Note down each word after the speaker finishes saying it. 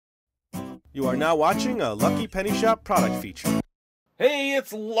You are now watching a Lucky Penny Shop product feature. Hey,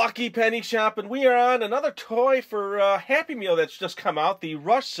 it's Lucky Penny Shop, and we are on another toy for Happy Meal that's just come out, the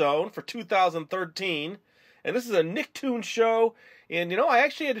Rush Zone for 2013. And this is a NickToons show, and I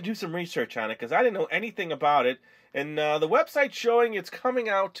actually had to do some research on it because I didn't know anything about it. And the website's showing it's coming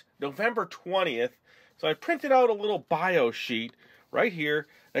out November 20th. So I printed out a little bio sheet right here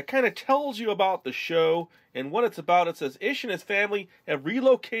that kind of tells you about the show and what it's about. It says Ish and his family have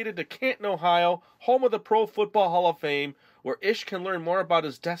relocated to Canton, Ohio, home of the Pro Football Hall of Fame, where Ish can learn more about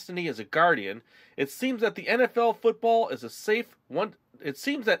his destiny as a guardian. It seems that NFL football is safe once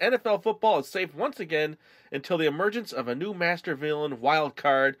again until the emergence of a new master villain,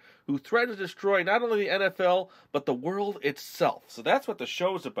 Wildcard, who threatens to destroy not only the NFL but the world itself. So that's what the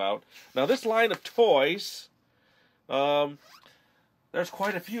show's about. Now this line of toys, there's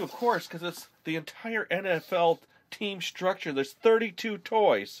quite a few, of course, because it's the entire NFL team structure. There's 32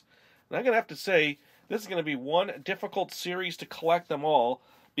 toys. And I'm going to have to say, this is going to be one difficult series to collect them all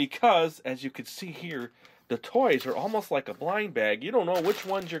because, as you can see here, the toys are almost like a blind bag. You don't know which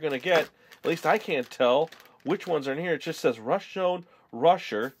ones you're going to get. At least I can't tell which ones are in here. It just says Rush Zone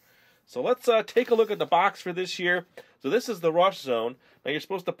Rusher. So let's take a look at the box for this year. So this is the Rush Zone. Now you're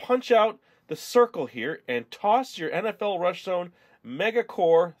supposed to punch out the circle here and toss your NFL Rush Zone Mega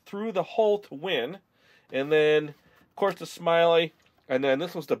Core through the hole to win. And then, of course, the smiley. And then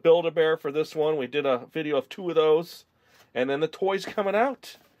this was the Build-A-Bear for this one. We did a video of 2 of those. And then the toys coming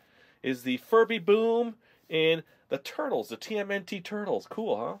out is the Furby Boom and the Turtles, the TMNT Turtles.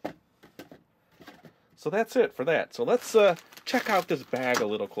 Cool, huh? So that's it for that. So let's check out this bag a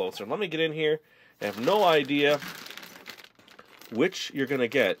little closer. Let me get in here. I have no idea which you're going to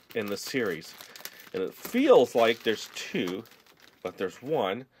get in the series. And it feels like there's 2, but there's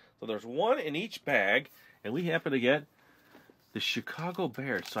 1. So there's 1 in each bag, and we happen to get the Chicago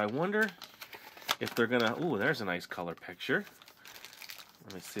Bears. So I wonder if they're going to... Ooh, there's a nice color picture.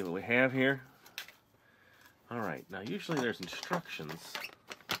 Let me see what we have here. All right. Now, usually there's instructions.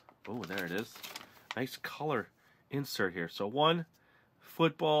 Oh, there it is. Nice color insert here. So 1,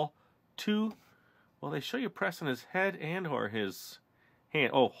 football. 2, well, they show you pressing his head and or his hand.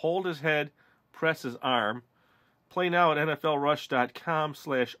 Oh, hold his head, press his arm. Play now at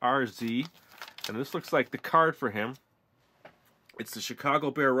NFLrush.com/RZ. And this looks like the card for him. It's the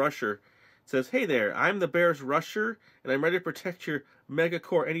Chicago Bear Rusher. It says, hey there, I'm the Bears Rusher, and I'm ready to protect your Mega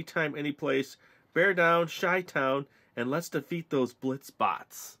Core anytime, anyplace. Bear down, Chi-Town, and let's defeat those Blitz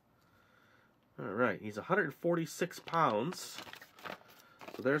bots. All right, he's 146 pounds.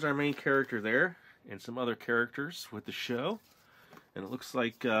 So there's our main character there, and some other characters with the show. And it looks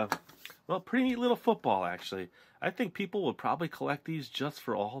like, well, pretty neat little football, actually. I think people would probably collect these just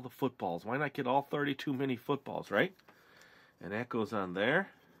for all the footballs. Why not get all 32 mini footballs, right? And that goes on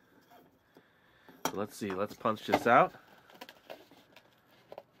there. So let's see, let's punch this out.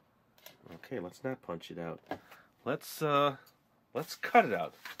 Okay, let's not punch it out. Let's cut it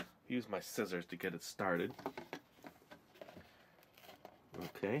out. Use my scissors to get it started.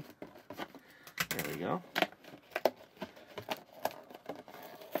 Okay, there we go.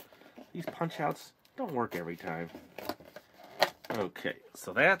 These punch outs don't work every time. Okay,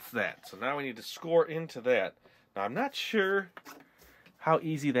 so that's that. So now we need to score into that. Now I'm not sure how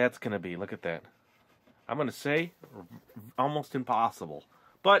easy that's going to be. Look at that. I'm going to say almost impossible,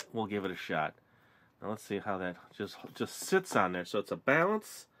 but we'll give it a shot. Now let's see how that just sits on there. So it's a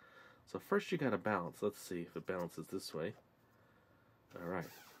balance. So first you got to balance. Let's see if it balances this way. All right.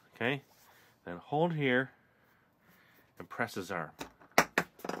 Okay. Then hold here and press his arm.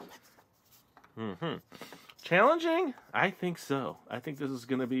 Challenging? I think so. I think this is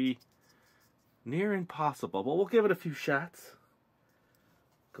going to be near impossible, but we'll give it a few shots.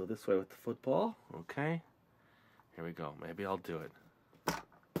 Go this way with the football. Okay. Here we go. Maybe I'll do it.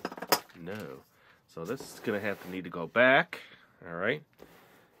 No. So this is going to need to go back. All right.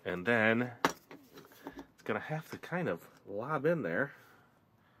 And then it's going to have to kind of lob in there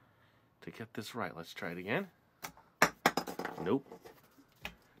to get this right. Let's try it again. Nope. Do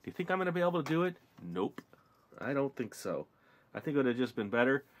you think I'm going to be able to do it? Nope. I don't think so. I think it would have just been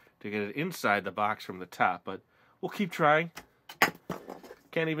better to get it inside the box from the top, but we'll keep trying.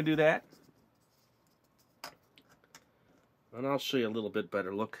 Can't even do that. And I'll show you a little bit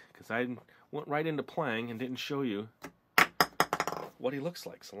better look, because I went right into playing and didn't show you what he looks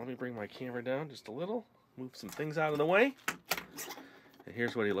like. So let me bring my camera down just a little, move some things out of the way. And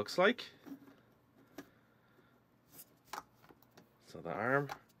here's what he looks like. So the arm,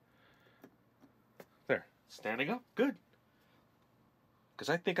 there, standing up, good. Because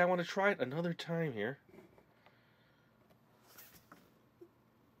I think I want to try it another time here.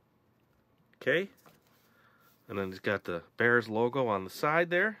 Okay. And then it's got the Bears logo on the side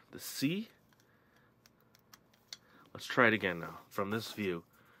there, the C. Let's try it again now, from this view.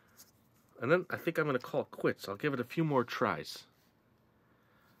 And then I think I'm going to call it quits. I'll give it a few more tries.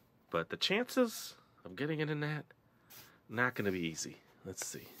 But the chances of getting it in that, not going to be easy. Let's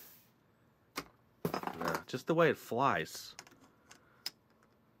see. No, just the way it flies.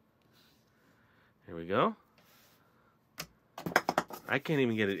 Here we go. I can't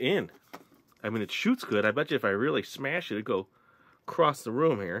even get it in. I mean, it shoots good. I bet you if I really smash it, it'd go across the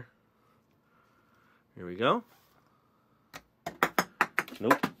room here. Here we go.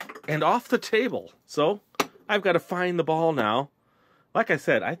 Nope. And off the table. So, I've got to find the ball now. Like I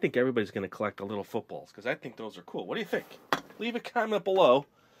said, I think everybody's going to collect the little footballs because I think those are cool. What do you think? Leave a comment below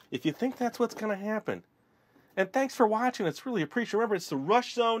if you think that's what's going to happen. And thanks for watching. It's really appreciated. Remember, it's the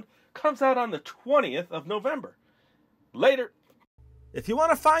Rush Zone. Comes out on the 20th of November. Later. If you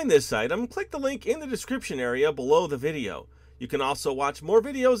want to find this item, click the link in the description area below the video. You can also watch more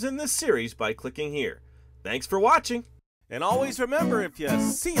videos in this series by clicking here. Thanks for watching. And always remember, if you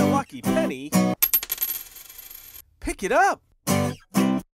see a lucky penny, pick it up.